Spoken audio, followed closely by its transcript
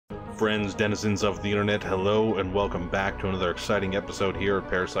friends, denizens of the internet, hello and welcome back to another exciting episode here at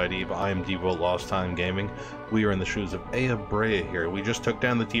Parasite Eve. I am Devo Lost Time Gaming. We are in the shoes of Aya Brea here. We just took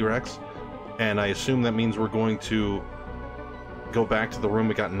down the T-Rex, and I assume that means we're going to go back to the room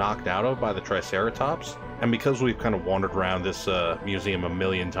we got knocked out of by the Triceratops. And because we've kind of wandered around this museum a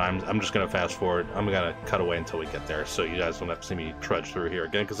million times, I'm just going to fast forward. I'm going to cut away until we get there, so you guys don't have to see me trudge through here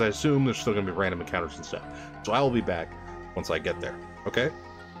again, because I assume there's still going to be random encounters and stuff. So I will be back once I get there, okay?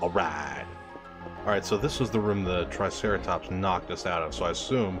 Alright. Alright, so this was the room the Triceratops knocked us out of, so I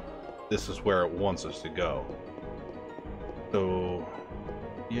assume this is where it wants us to go. So,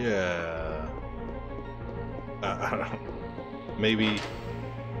 yeah. I don't know. Maybe,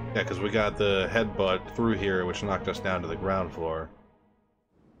 yeah, because we got the headbutt through here, which knocked us down to the ground floor.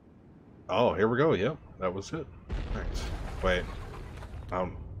 Oh, here we go, yep, that was it. Thanks. Wait, I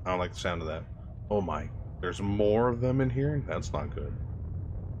don't like the sound of that. Oh my, there's more of them in here? That's not good.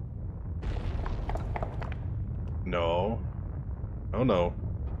 No. Oh no.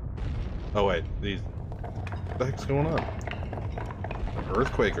 Oh wait, these... What the heck's going on? An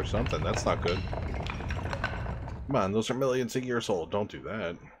earthquake or something, that's not good. Come on, those are millions of years old, don't do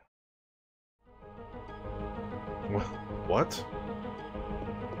that. What?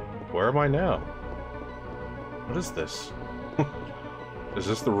 Where am I now? What is this? Is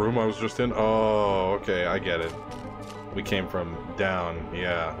this the room I was just in? Oh, okay, I get it. We came from down.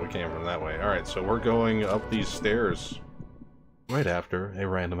 Yeah, we came from that way. Alright, so we're going up these stairs right after a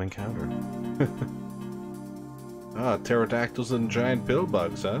random encounter. Ah, pterodactyls and giant pill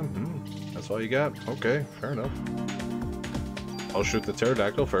bugs, huh? That's all you got? Okay, fair enough. I'll shoot the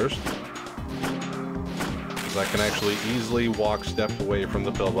pterodactyl first, because I can actually easily walk steps away from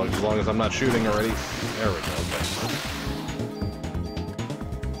the pill bugs as long as I'm not shooting already. There we go. Okay.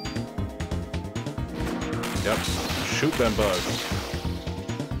 Yep. Shoot them bugs.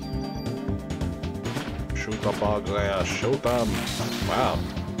 Shoot the bugs, yeah, shoot them. Wow.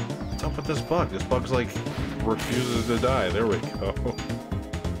 What's up with this bug? This bug's like refuses to die. There we go.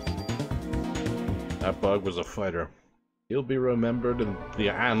 That bug was a fighter. He'll be remembered in the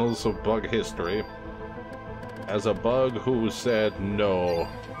annals of bug history as a bug who said no.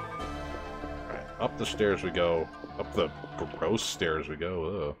 Right, up the stairs we go. Up the gross stairs we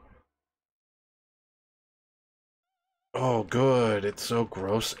go. Ugh. Oh, good. It's so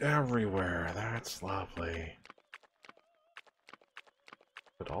gross everywhere. That's lovely.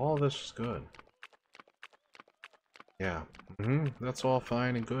 But all this is good. Yeah. That's all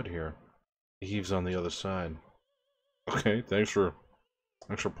fine and good here. Eve's on the other side. Okay, thanks for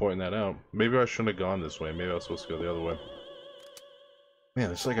pointing that out. Maybe I shouldn't have gone this way. Maybe I was supposed to go the other way.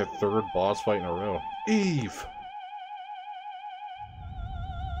 Man, it's like a third boss fight in a row. Eve!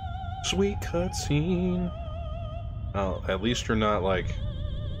 Sweet cutscene. Oh, at least you're not like...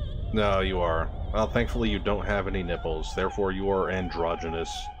 No, you are. Well, thankfully you don't have any nipples. Therefore you are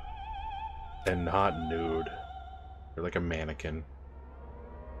androgynous. And not nude. You're like a mannequin.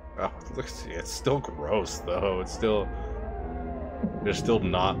 Oh, it's still gross, though. It's still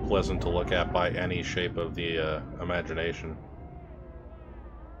not pleasant to look at by any shape of the imagination.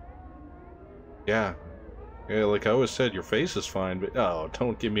 Yeah. Yeah, like I always said, your face is fine, but oh,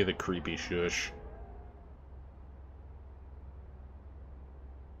 don't give me the creepy shush.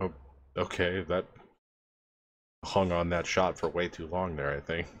 Oh, okay, that hung on that shot for way too long there, I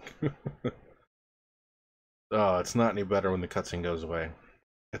think. Oh, it's not any better when the cutscene goes away.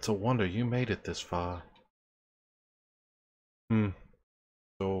 It's a wonder you made it this far.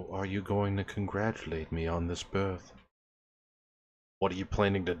 So, are you going to congratulate me on this birth? What are you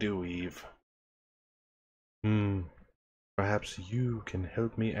planning to do, Eve? Perhaps you can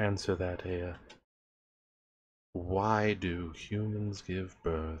help me answer that here. Why do humans give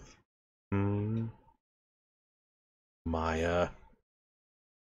birth? Maya.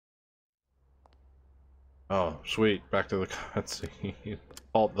 Oh, sweet. Back to the cutscene.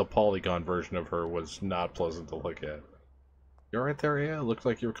 The polygon version of her was not pleasant to look at. You're right there, yeah? It looked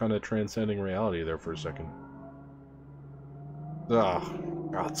like you were kind of transcending reality there for a second.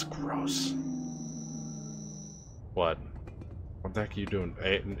 Ugh. God, it's gross. What? What the heck are you doing?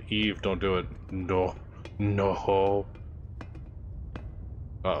 Hey, Eve, don't do it. No. No.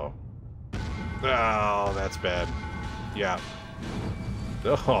 Uh-oh. Oh, that's bad. Yeah.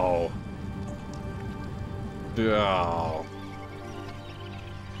 Oh. Oh.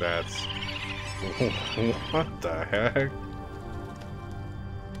 That's... What the heck?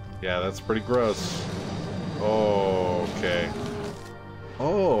 Yeah, that's pretty gross. Oh, okay.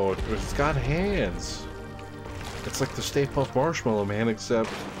 Oh, it's got hands. It's like the Stay Puft Marshmallow Man, except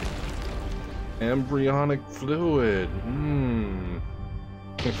embryonic fluid.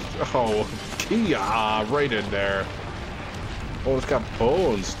 Oh, Kia, right in there. Oh, it's got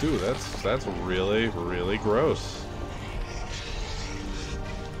bones too. That's really, really gross.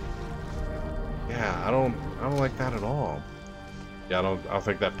 Yeah, I don't like that at all. Yeah, I don't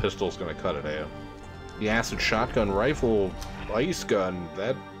think that pistol's gonna cut it, eh? The acid shotgun rifle ice gun,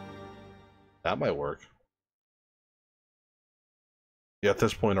 that might work. Yeah, at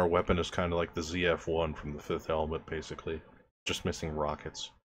this point our weapon is kind of like the ZF-1 from the Fifth Element, basically. Just missing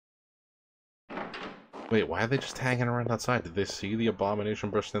rockets. Wait, why are they just hanging around outside? Did they see the abomination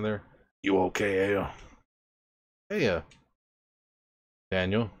burst in there? You okay, Aya? Aya.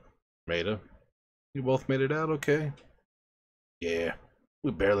 Daniel. Maida. You both made it out okay? Yeah.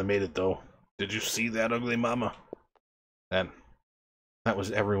 We barely made it, though. Did you see that ugly mama? That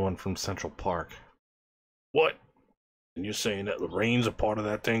was everyone from Central Park. What? And you're saying that Lorraine's a part of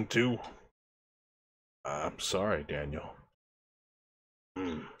that thing, too? I'm sorry, Daniel.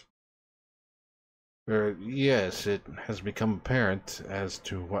 Yes, it has become apparent as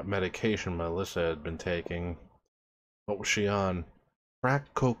to what medication Melissa had been taking. What was she on?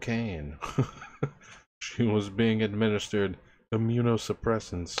 Crack cocaine. She was being administered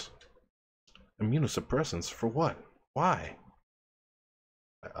immunosuppressants. Immunosuppressants? For what? Why?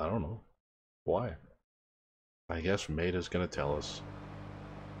 I don't know. Why? I guess Maida's gonna tell us.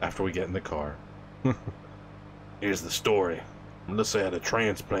 After we get in the car. Here's the story. Melissa had a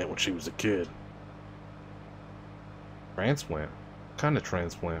transplant when she was a kid. Transplant? What kind of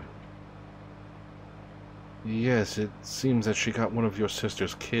transplant? Yes, it seems that she got one of your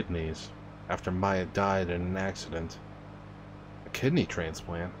sister's kidneys after Maya died in an accident. A kidney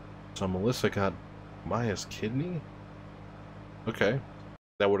transplant? So Melissa got Maya's kidney? Okay.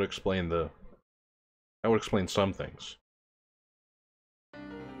 That would explain some things.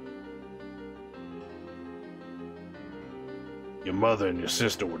 Your mother and your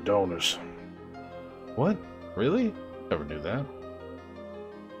sister were donors. What? Really? Never knew that.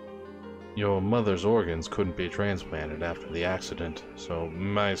 Your mother's organs couldn't be transplanted after the accident, so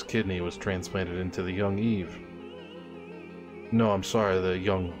Maya's kidney was transplanted into the young Eve. No, I'm sorry, the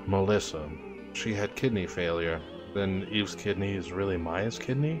young Melissa. She had kidney failure. Then Eve's kidney is really Maya's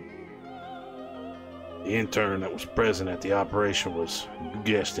kidney? The intern that was present at the operation was, you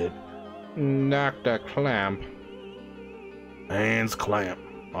guessed it, Dr. Clamp. Hans Clamp,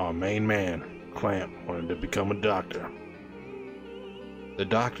 our main man. Clamp wanted to become a doctor. The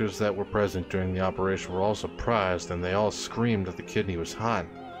doctors that were present during the operation were all surprised, and they all screamed that the kidney was hot.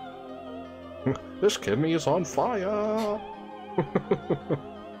 This kidney is on fire!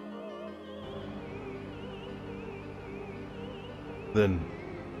 Then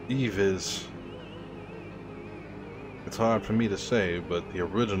Eve is... It's hard for me to say, but the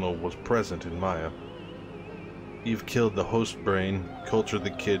original was present in Maya. Eve killed the host brain, cultured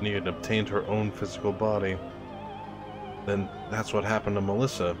the kidney, and obtained her own physical body. Then that's what happened to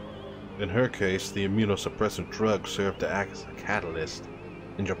Melissa. In her case, the immunosuppressant drug served to act as a catalyst.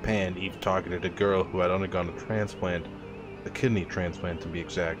 In Japan, Eve targeted a girl who had undergone a transplant, a kidney transplant to be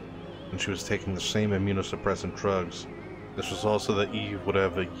exact, and she was taking the same immunosuppressant drugs. This was also that Eve would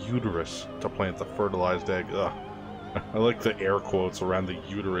have a uterus to plant the fertilized egg. Ugh. I like the air quotes around the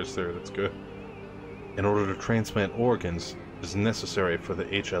uterus there, that's good. In order to transplant organs, it is necessary for the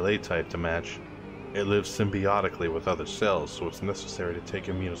HLA type to match. It lives symbiotically with other cells, so it's necessary to take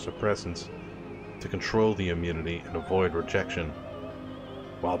immunosuppressants to control the immunity and avoid rejection.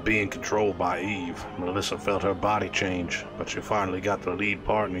 While being controlled by Eve, Melissa felt her body change, but she finally got the lead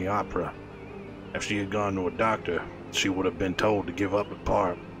part in the opera. If she had gone to a doctor, she would have been told to give up the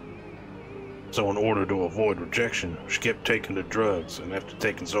part. So in order to avoid rejection, she kept taking the drugs, and after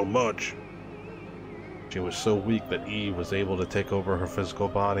taking so much, she was so weak that Eve was able to take over her physical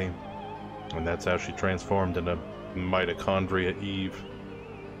body. And that's how she transformed into Mitochondria Eve.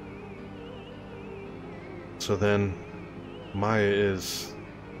 So then, Maya is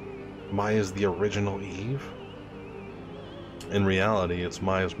the original Eve? In reality, it's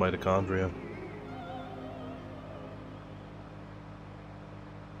Maya's mitochondria.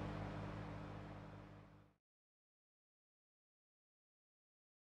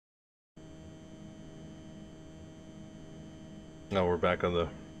 Now we're back on the...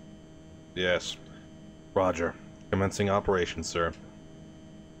 Yes. Roger. Commencing operations, sir.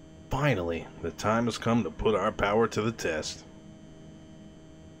 Finally, the time has come to put our power to the test.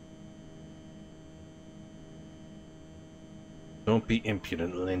 Don't be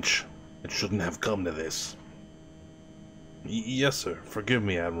impudent, Lynch. It shouldn't have come to this. Yes, sir. Forgive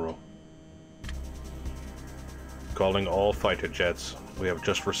me, Admiral. Calling all fighter jets. We have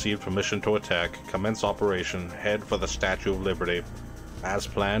just received permission to attack. Commence operation. Head for the Statue of Liberty. As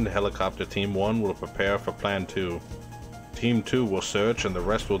planned, Helicopter Team 1 will prepare for Plan 2. Team 2 will search and the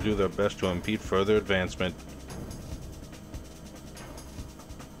rest will do their best to impede further advancement.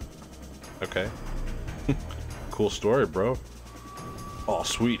 Okay. Cool story, bro. Oh,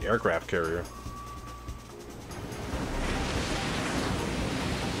 sweet aircraft carrier.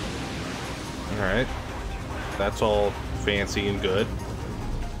 Alright. That's all fancy and good.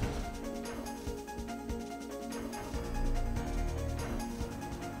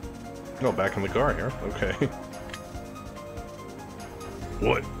 Oh, back in the car here. Okay.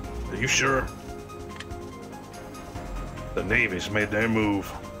 What? Are you sure? The Navy's made their move.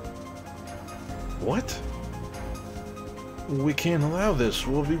 What? We can't allow this.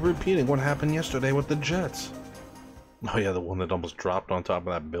 We'll be repeating what happened yesterday with the jets. Oh yeah, the one that almost dropped on top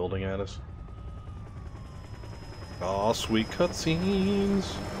of that building at us. Oh, sweet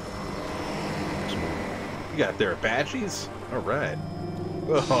cutscenes. You got their Apaches? Alright.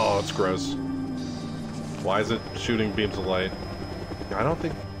 Oh, it's gross. Why is it shooting beams of light? I don't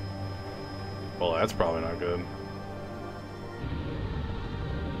think... Well, that's probably not good.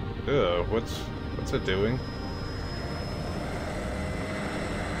 Ew, what's it doing?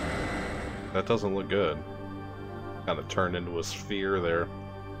 That doesn't look good. Kind of turned into a sphere there.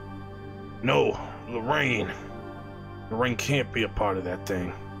 No, Lorraine. Lorraine can't be a part of that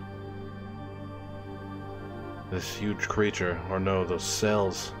thing. This huge creature, or no, those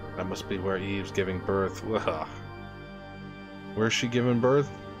cells. That must be where Eve's giving birth. Ugh. Where's she giving birth?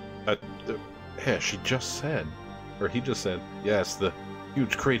 Yeah, she just said. Or he just said, yes, the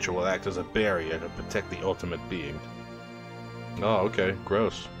huge creature will act as a barrier to protect the ultimate being. Oh, okay.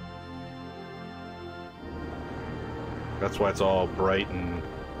 Gross. That's why it's all bright and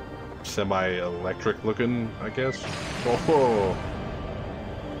semi-electric looking, I guess. Oh,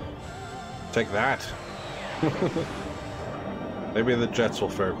 take that. Maybe the jets will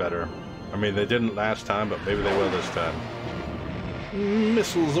fare better. I mean, they didn't last time, but maybe they will this time.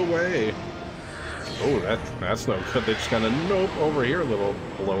 Missiles away. Oh, that's no good. They just kind of nope over here, little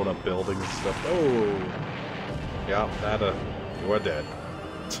blown up buildings and stuff. Oh, yeah, that you are dead.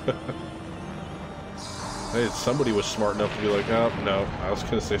 Hey, somebody was smart enough to be like, oh no. I was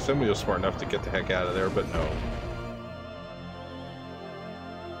gonna say somebody was smart enough to get the heck out of there, but no.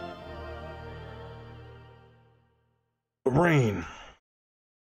 Rain.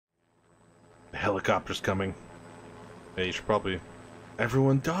 The helicopter's coming. Hey, you should probably...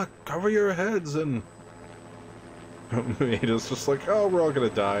 Everyone duck! Cover your heads! And... Maida's just like, oh, we're all gonna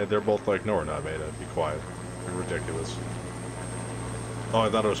die. They're both like, no, we're not, Maida. Be quiet. You're ridiculous. Oh, I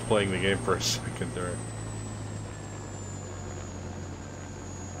thought I was playing the game for a second there.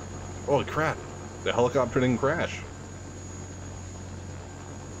 Holy crap! The helicopter didn't crash.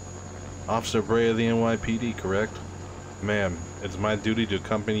 Officer Bray of the NYPD, correct? Ma'am, it's my duty to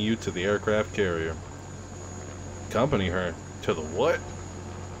accompany you to the aircraft carrier. Accompany her? To the what?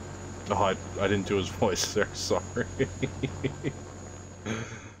 Oh, I didn't do his voice there, sorry.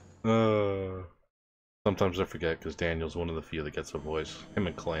 Sometimes I forget, because Daniel's one of the few that gets a voice. Him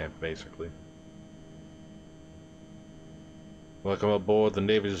and Clamp, basically. Welcome aboard the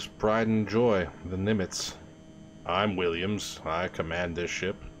Navy's pride and joy, the Nimitz. I'm Williams. I command this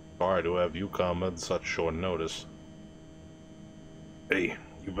ship. Sorry to have you come at such short notice. Hey,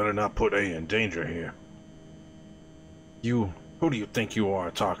 you better not put A in danger here. Who do you think you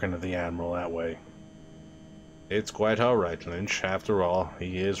are talking to the Admiral that way? It's quite alright, Lynch. After all,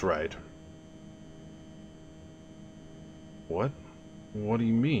 he is right. What? What do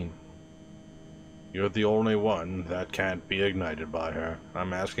you mean? You're the only one that can't be ignited by her.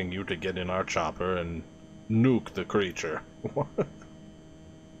 I'm asking you to get in our chopper and nuke the creature. What?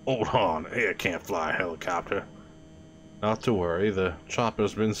 Hold on, air can't fly a helicopter. Not to worry, the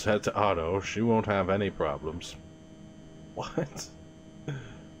chopper's been set to auto. She won't have any problems. What?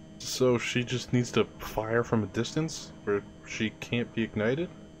 So she just needs to fire from a distance? Or she can't be ignited?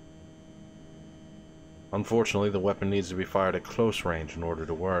 Unfortunately, the weapon needs to be fired at close range in order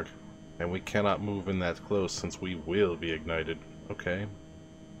to work. And we cannot move in that close since we will be ignited. Okay.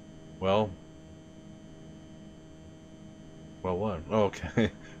 Well, what?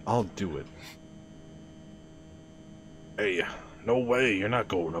 Okay. I'll do it. Hey, no way, you're not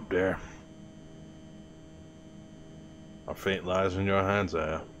going up there. Our fate lies in your hands,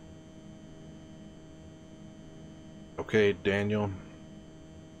 there. Okay, Daniel.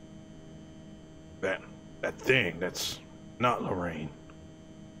 That thing, that's not Lorraine.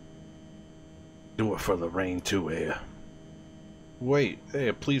 Do it for Lorraine too, Aya. Wait,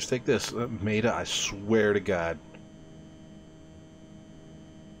 Aya, please take this. Maida, I swear to God.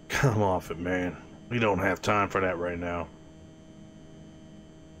 Come off it, man. We don't have time for that right now.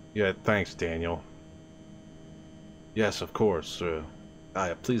 Yeah, thanks, Daniel. Yes, of course.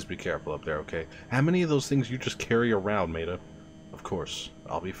 Please be careful up there, okay? How many of those things you just carry around, Maida? Of course,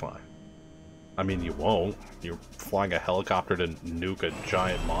 I'll be fine. I mean, you won't. You're flying a helicopter to nuke a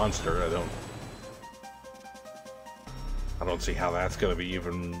giant monster. I don't see how that's gonna be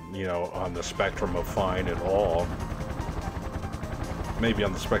even, you know, on the spectrum of fine at all. Maybe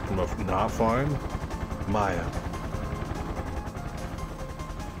on the spectrum of not fine? Maya.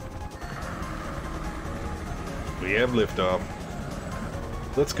 We have liftoff.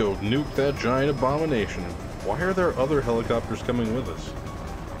 Let's go nuke that giant abomination. Why are there other helicopters coming with us?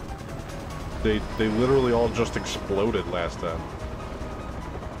 They literally all just exploded last time.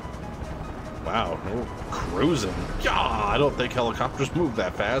 Wow, we're cruising. Yeah, I don't think helicopters move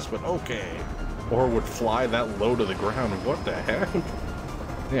that fast, but okay. Or would fly that low to the ground. What the heck?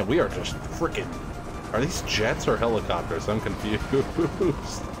 Man, we are just freaking... Are these jets or helicopters? I'm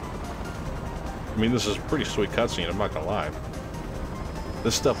confused. I mean, this is a pretty sweet cutscene, I'm not gonna lie.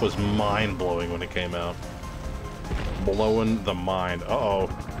 This stuff was mind-blowing when it came out. Blowing the mind. Uh-oh.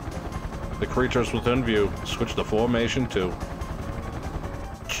 The creatures within view. Switch to formation 2.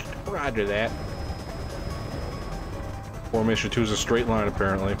 Roger that. Formation 2 is a straight line,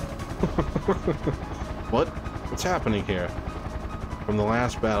 apparently. What? What's happening here? From the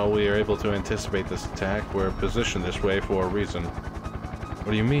last battle, we are able to anticipate this attack. We're positioned this way for a reason.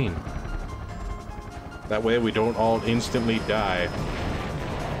 What do you mean? That way we don't all instantly die.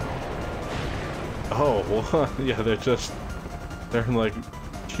 Oh, well, yeah, they're in, like,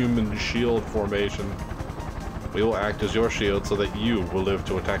 human shield formation. We will act as your shield so that you will live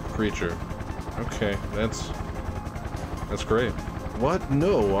to attack the creature. Okay, that's great. What?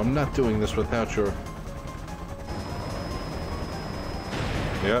 No, I'm not doing this without your...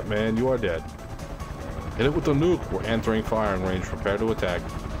 Yeah, man, you are dead. Hit it with the nuke. We're entering firing range. Prepare to attack.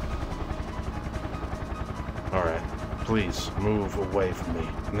 Alright, please, move away from me.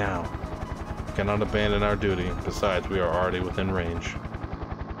 Now. Cannot abandon our duty. Besides, we are already within range.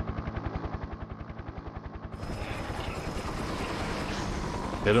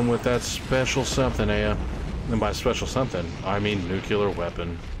 Hit him with that special something, Aya. And by special something, I mean nuclear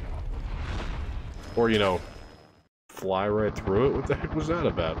weapon. Or, you know, fly right through it? What the heck was that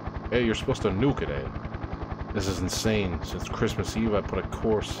about? Hey, you're supposed to nuke it, Aya. This is insane. Since Christmas Eve, I put a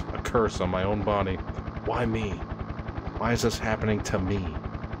curse on my own body. Why me? Why is this happening to me?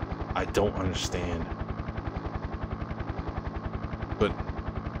 I don't understand. But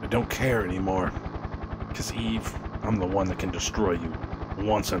I don't care anymore. 'Cause Eve, I'm the one that can destroy you.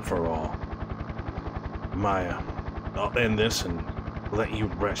 Once and for all. Maya, I'll end this and let you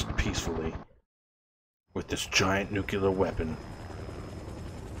rest peacefully. With this giant nuclear weapon.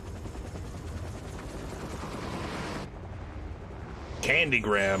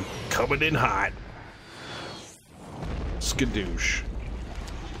 Candygram, coming in hot. Skadoosh.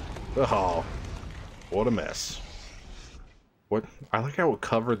 Oh, what a mess. What? I like how it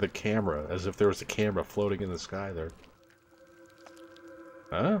covered the camera, as if there was a camera floating in the sky there.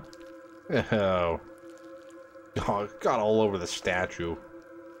 Huh? Oh. Oh, it got all over the statue.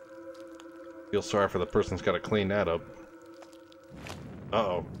 Feel sorry for the person that's got to clean that up.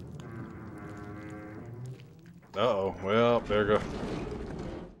 Uh-oh. Uh-oh. Well, there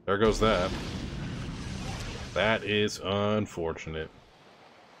goes that. That is unfortunate.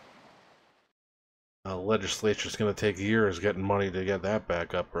 The legislature's gonna take years getting money to get that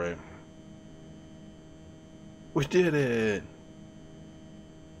back up, right? We did it!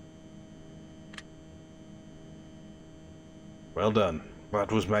 Well done.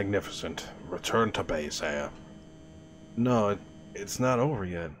 That was magnificent. Return to base, Aya. No, it's not over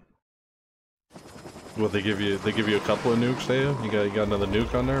yet. Well, they give you a couple of nukes, Aya? You got another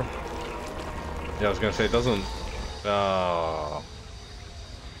nuke on there? Yeah, I was gonna say it doesn't.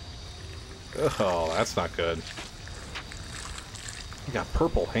 Oh, that's not good. You got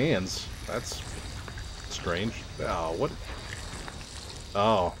purple hands. That's strange. Oh, what?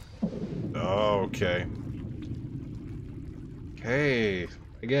 Oh. Okay. Hey,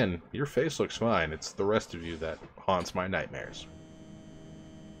 again, your face looks fine. It's the rest of you that haunts my nightmares.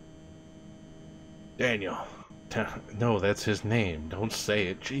 Daniel. No, that's his name. Don't say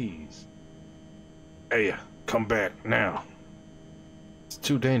it. Jeez. Hey, come back now. It's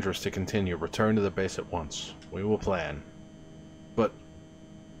too dangerous to continue. Return to the base at once. We will plan. But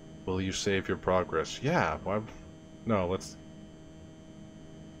will you save your progress? Yeah. Why? No, let's...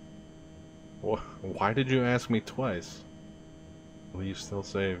 Why did you ask me twice? Will you still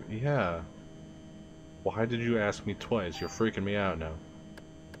save? Yeah. Why did you ask me twice? You're freaking me out now.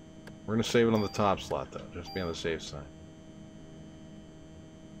 We're gonna save it on the top slot, though. Just be on the safe side.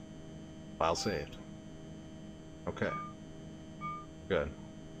 File saved. Okay. Good.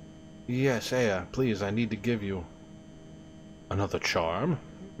 Yes, Aya, please, I need to give you another charm.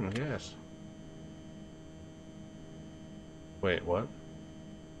 Yes. Wait, what?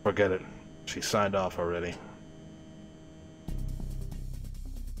 Forget it. She signed off already.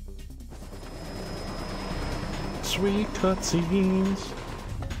 Sweet cutscenes.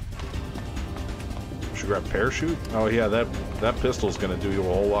 Should grab parachute? Oh yeah, that pistol's gonna do you a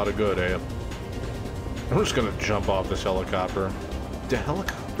whole lot of good, eh? I'm just gonna jump off this helicopter. Do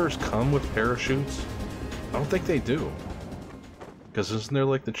helicopters come with parachutes? I don't think they do. Because isn't there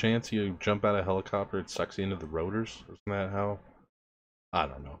like the chance you jump out of a helicopter, it sucks you into the rotors? Isn't that how? I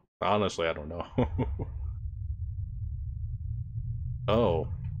don't know. Honestly, I don't know. Oh.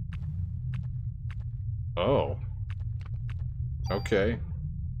 Oh. Okay.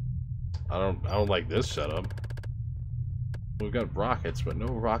 I don't like this setup. We've got rockets, but no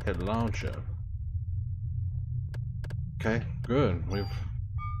rocket launcher. Okay, good.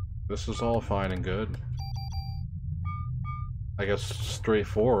 This is all fine and good. I guess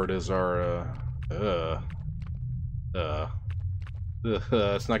straightforward is our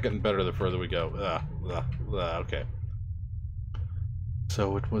it's not getting better the further we go. Okay.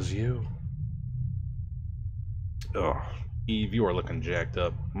 So it was you. Ugh. Eve, you are looking jacked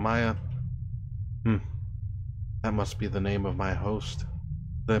up. Maya? That must be the name of my host.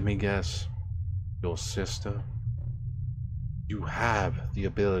 Let me guess. Your sister? You have the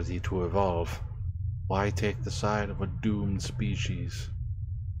ability to evolve. Why take the side of a doomed species?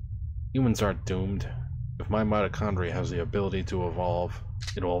 Humans aren't doomed. If my mitochondria has the ability to evolve,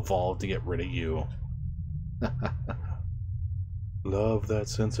 it'll evolve to get rid of you. Love that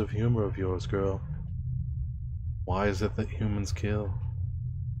sense of humor of yours, girl. Why is it that humans kill?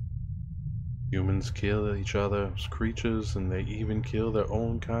 Humans kill each other's creatures, and they even kill their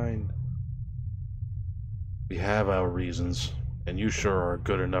own kind. We have our reasons, and you sure are a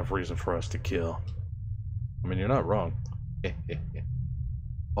good enough reason for us to kill. I mean, you're not wrong.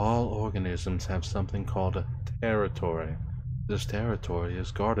 All organisms have something called a territory. This territory is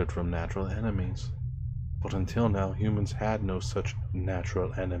guarded from natural enemies. But until now, humans had no such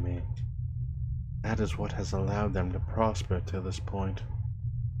natural enemy. That is what has allowed them to prosper to this point.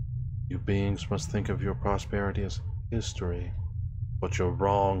 You beings must think of your prosperity as history, but you're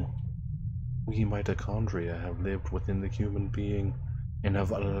wrong. We mitochondria have lived within the human being and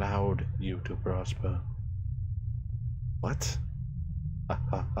have allowed you to prosper. What?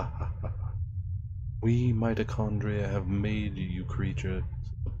 We mitochondria have made you creatures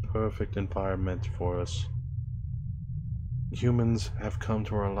the perfect environment for us. Humans have come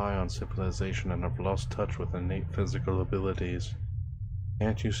to rely on civilization and have lost touch with innate physical abilities.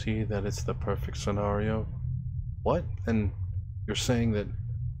 Can't you see that it's the perfect scenario? What? Then you're saying that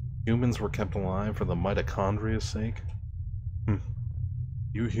humans were kept alive for the mitochondria's sake?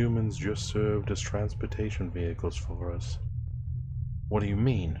 You humans just served as transportation vehicles for us. What do you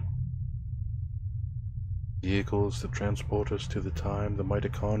mean? Vehicles that transport us to the time the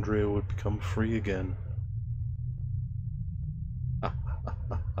mitochondria would become free again.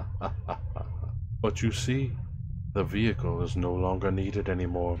 But you see, the vehicle is no longer needed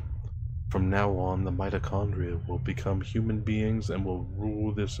anymore. From now on, the mitochondria will become human beings and will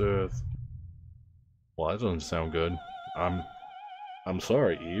rule this earth. Well, that doesn't sound good. I'm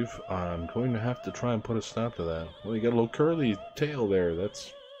sorry, Eve. I'm going to have to try and put a stop to that. Well, you got a little curly tail there.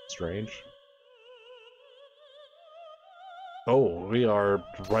 That's strange. Oh, we are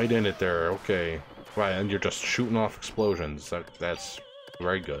right in it there. Okay. Right, and you're just shooting off explosions. That's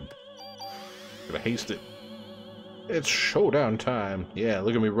very good. Gonna haste it. It's showdown time. Yeah,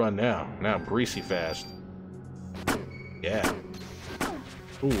 look at me run now. Now I'm greasy fast. Yeah.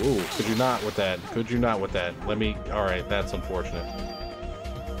 Ooh, could you not with that? Could you not with that? Let me... Alright, that's unfortunate.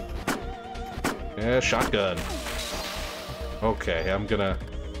 Yeah, shotgun. Okay, I'm gonna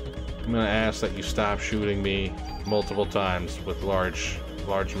ask that you stop shooting me multiple times with large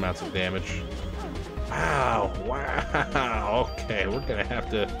amounts of damage. Wow, wow. Okay, we're gonna have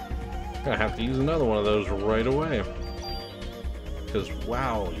to use another one of those right away. Because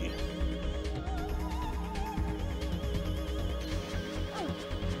wow.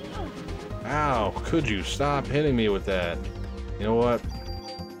 Ow, could you stop hitting me with that? You know what?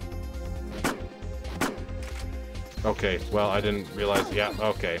 Okay, well, I didn't realize. Yeah,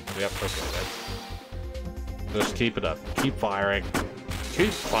 okay. Yep, okay. Just keep it up. Keep firing.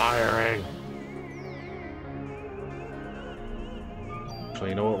 Keep firing! So,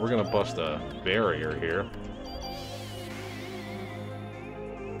 you know what? We're gonna bust a barrier here.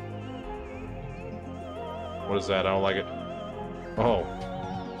 What is that? I don't like it. Oh.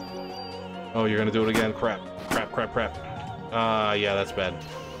 Oh, you're gonna do it again? Crap. Crap, crap, crap. Yeah, that's bad.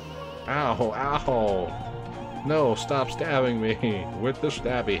 Ow, ow. No, stop stabbing me with the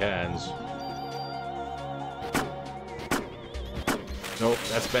stabby hands. Nope,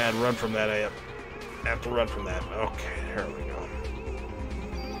 that's bad. Run from that. I have to run from that. Okay, there we go.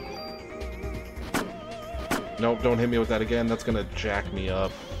 Nope, don't hit me with that again. That's gonna jack me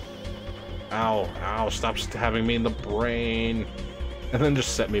up. Ow, ow, stop stabbing me in the brain. And then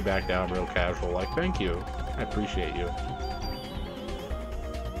just set me back down real casual, like, thank you. I appreciate you.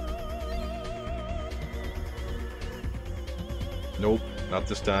 Nope, not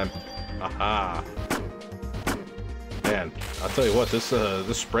this time. Aha. Man, I'll tell you what, this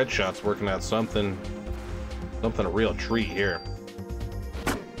spread shot's working out something a real treat here.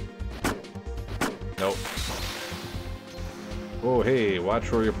 Nope. Oh, hey,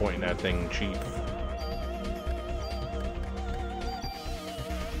 watch where you're pointing that thing, Chief.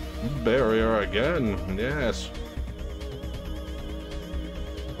 Barrier again, yes.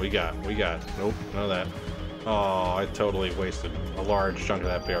 We got. Nope, none of that. Oh, I totally wasted a large chunk of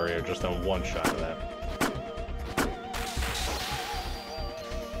that barrier just on one shot of that.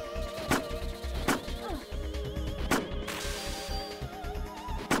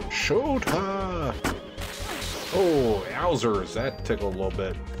 Shoot her! Oh, yowzers, that tickled a little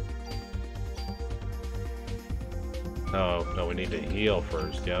bit. Oh, no, we need to heal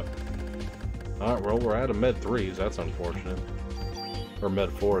first, yep. Alright, well, we're out of med 3s, that's unfortunate. Or med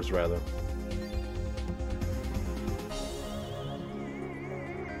 4s, rather.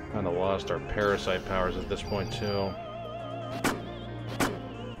 Kinda lost our parasite powers at this point, too.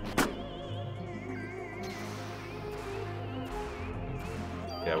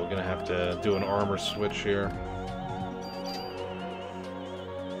 Yeah, we're gonna have to do an armor switch here.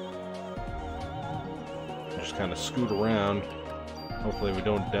 Just kind of scoot around. Hopefully we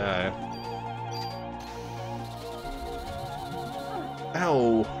don't die.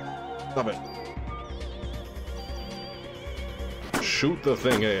 Ow! Stop it. Shoot the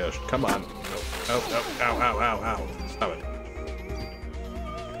thing, Ash. Come on. Ow, ow, ow, ow, ow. Stop it.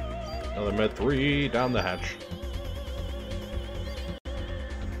 Another med 3 down the hatch.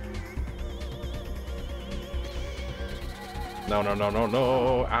 No, no, no, no,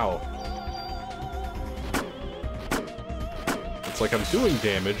 no. Ow. It's like I'm doing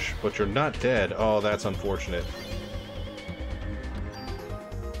damage, but you're not dead. Oh, that's unfortunate.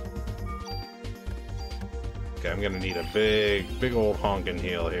 Okay, I'm gonna need a big old honkin'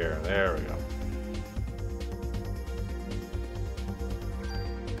 heal here. There we go.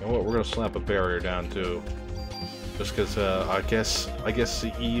 You know what? We're gonna slap a barrier down too, just because I guess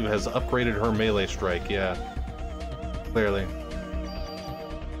Eve has upgraded her melee strike. Yeah, clearly.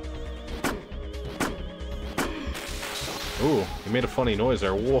 Ooh, you made a funny noise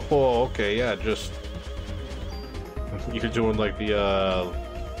there. Whoa, okay, yeah, just you're doing like the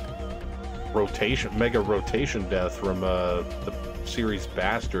mega rotation death from the series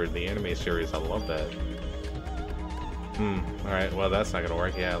Bastard, the anime series. I love that. Alright, well that's not gonna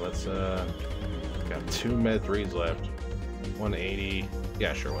work. Yeah, let's got 2 med 3s left. 180.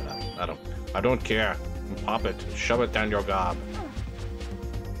 Yeah, sure, why not? I don't care. Pop it. Shove it down your gob.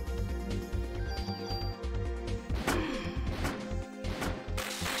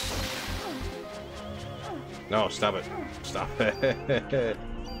 No, stop it. Stop it.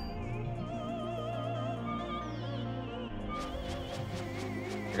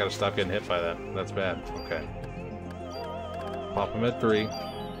 I gotta stop getting hit by that. That's bad. Okay. Pop him at 3.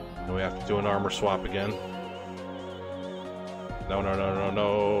 Then we have to do an armor swap again. No, no, no, no,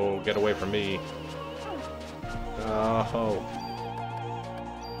 no. Get away from me. Oh.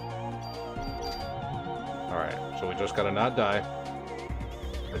 Alright, so we just gotta not die.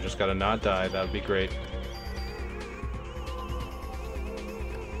 We just gotta not die. That would be great.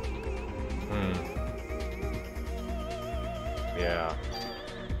 Yeah.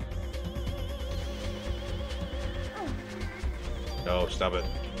 No, stop it.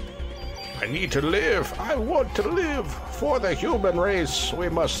 I need to live! I want to live! For the human race, we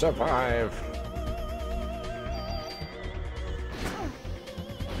must survive!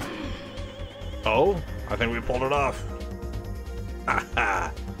 Oh? I think we pulled it off.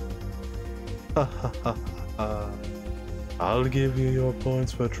 Ha ha! I'll give you your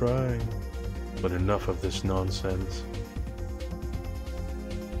points for trying. But enough of this nonsense.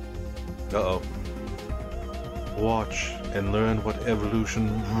 Uh-oh. Watch and learn what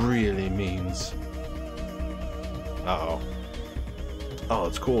evolution really means. Uh-oh. Oh,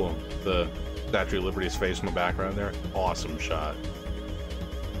 it's cool. The Statue of Liberty's face in the background there. Awesome shot.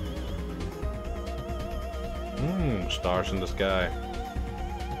 Stars in the sky.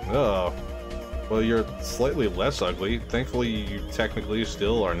 Oh, Well, you're slightly less ugly. Thankfully, you technically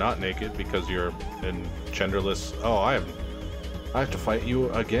still are not naked because you're in genderless. Oh, I have to fight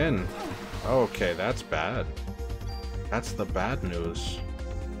you again. Okay, that's bad. That's the bad news.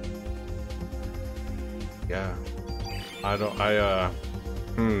 Yeah.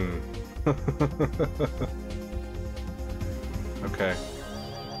 Okay.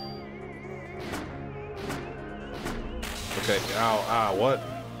 Okay, ow, what?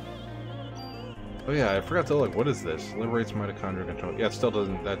 Oh yeah, I forgot to look. What is this? Liberates mitochondrial control. Yeah, it still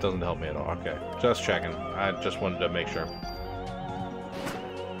doesn't, that doesn't help me at all. Okay, just checking. I just wanted to make sure.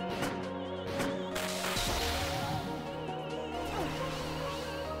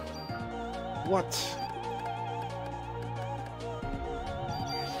 What?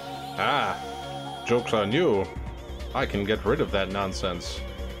 Ah, joke's on you. I can get rid of that nonsense.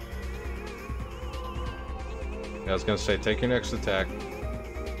 Yeah, I was gonna say, take your next attack.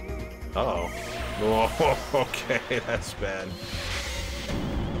 Uh-oh. Oh, okay, that's bad.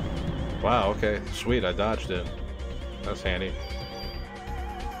 Wow, okay, sweet, I dodged it. That's handy.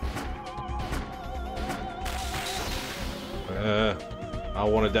 I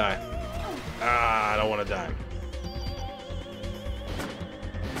want to die. Ah, I don't want to die.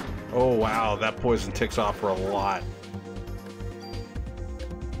 Oh, wow, that poison ticks off for a lot.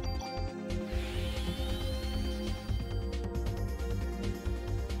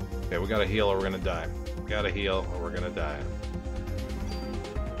 Okay, we gotta heal or we're gonna die. We gotta heal or we're gonna die.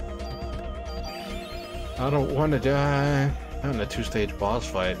 I don't want to die. Not in a two-stage boss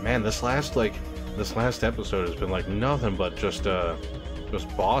fight. Man, this last episode has been like nothing but just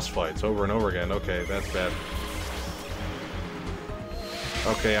boss fights over and over again. Okay, that's bad.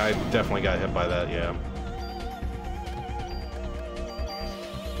 Okay, I definitely got hit by that, yeah.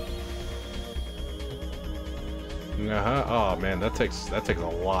 Oh man, that takes a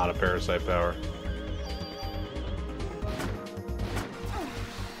lot of parasite power.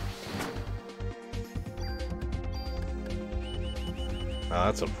 Oh,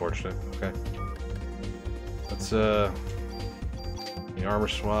 that's unfortunate. Okay. Let's the armor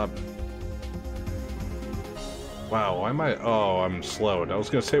swap. Wow, why am I? Oh, I'm slowed. I was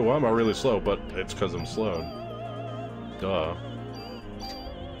gonna say, why am I really slow? But it's because I'm slowed. Duh.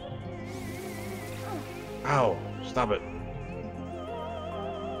 Ow! Stop it.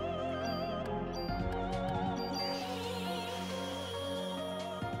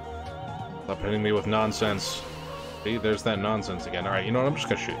 Stop hitting me with nonsense. See, there's that nonsense again. Alright, you know what? I'm just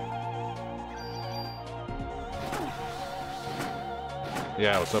gonna shoot.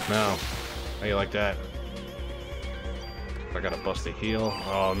 Yeah, what's up now? How you like that? I gotta bust a heal.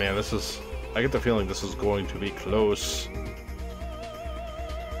 Oh man, this is... I get the feeling this is going to be close.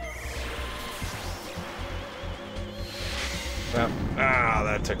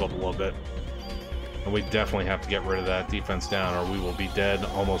 That tickled a little bit. And we definitely have to get rid of that defense down or we will be dead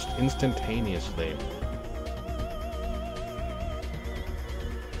almost instantaneously.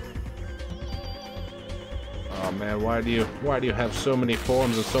 Oh man, why do you have so many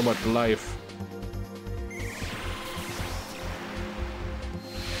forms and so much life?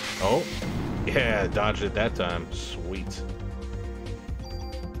 Oh, yeah, dodged it that time. Sweet.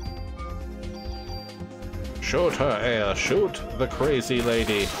 Shoot her, Air. Shoot the crazy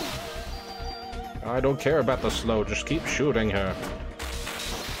lady. I don't care about the slow. Just keep shooting her.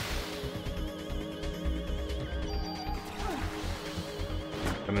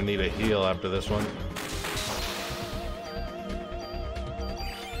 Gonna need a heal after this one.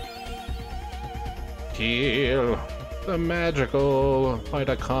 Heal. The magical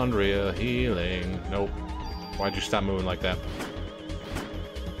mitochondria healing. Nope. Why'd you stop moving like that?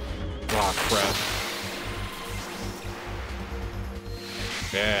 Oh, crap.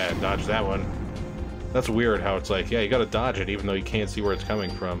 Yeah, dodge that one. That's weird how it's like, yeah, you gotta dodge it even though you can't see where it's coming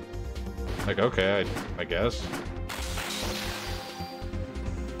from. Like, okay, I guess.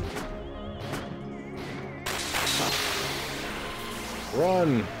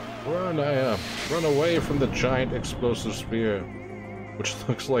 Run! Run, run away from the giant explosive spear. Which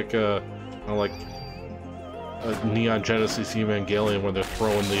looks like a Neon Genesis Evangelion when they're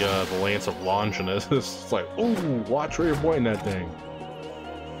throwing the Lance of Longinus. It's like, ooh, watch where you're pointing that thing.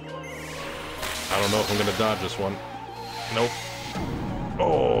 I don't know if I'm gonna dodge this one. Nope.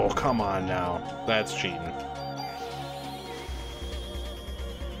 Oh, come on now. That's cheating.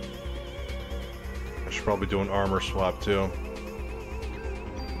 I should probably do an armor swap too.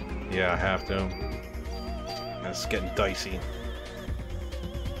 Yeah, I have to. It's getting dicey.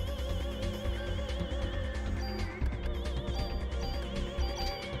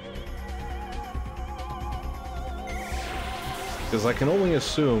 Because I can only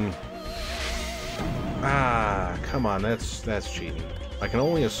assume Ah, come on, that's cheating. I can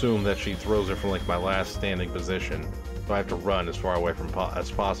only assume that she throws it from like my last standing position, so I have to run as far away from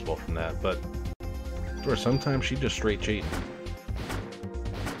as possible from that. But sure, sometimes she just straight cheat.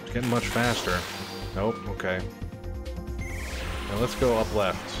 It's getting much faster. Nope. Okay. Now let's go up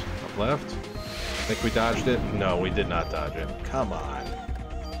left. Up left. Think we dodged it? No, we did not dodge it. Come on.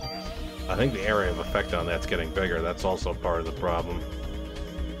 I think the area of effect on that's getting bigger. That's also part of the problem.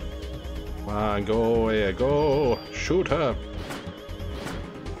 Come on, go away, go! Shoot her!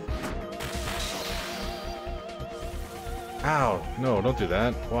 Ow! No, don't do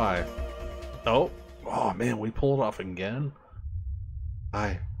that. Why? Oh! Oh man, we pulled it off again?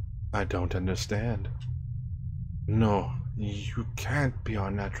 I don't understand. No, you can't be our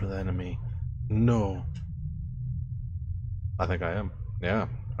natural enemy. No. I think I am. Yeah.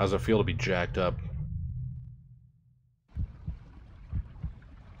 How's it feel to be jacked up?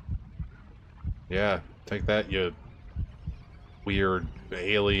 Yeah, take that, you weird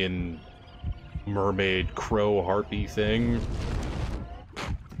alien mermaid crow harpy thing.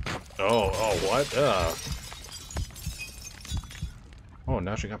 Oh, what? Oh,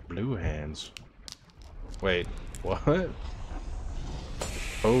 now she got blue hands. Wait, what?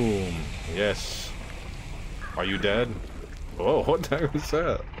 Boom. Yes. Are you dead? Oh, what the heck was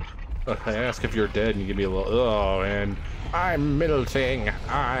that? I ask if you're dead and you give me a little, oh, and I'm melting.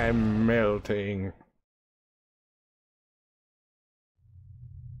 I'm melting.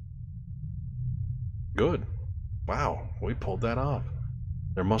 Good. Wow, we pulled that off.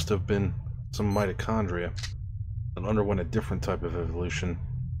 There must have been some mitochondria that underwent a different type of evolution.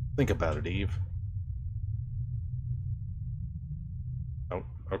 Think about it, Eve. Oh,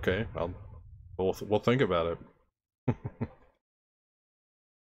 okay. We'll think about it.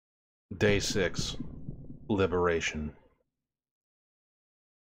 Day 6. Liberation.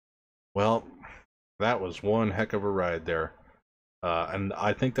 Well, that was one heck of a ride there. And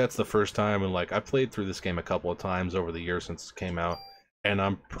I think that's the first time, and like, I played through this game a couple of times over the years since it came out, and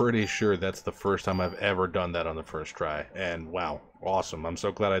I'm pretty sure that's the first time I've ever done that on the first try. And wow, awesome. I'm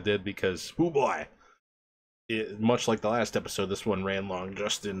so glad I did, because, oh boy, much like the last episode, this one ran long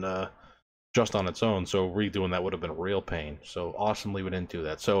just on its own, so redoing that would have been a real pain. So awesomely we didn't do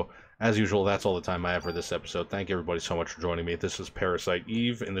that. So as usual, that's all the time I have for this episode. Thank you everybody so much for joining me. This is Parasite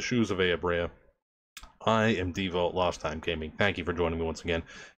Eve in the shoes of Ea Brea. I am Devo Lost Time Gaming. Thank you for joining me once again.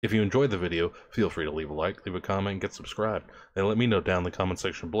 If you enjoyed the video, feel free to leave a like, leave a comment, and get subscribed. And let me know down in the comment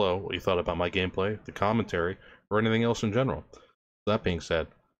section below what you thought about my gameplay, the commentary, or anything else in general. That being said,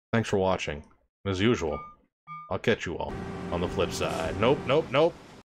 thanks for watching. As usual, I'll catch you all on the flip side. Nope, nope, nope.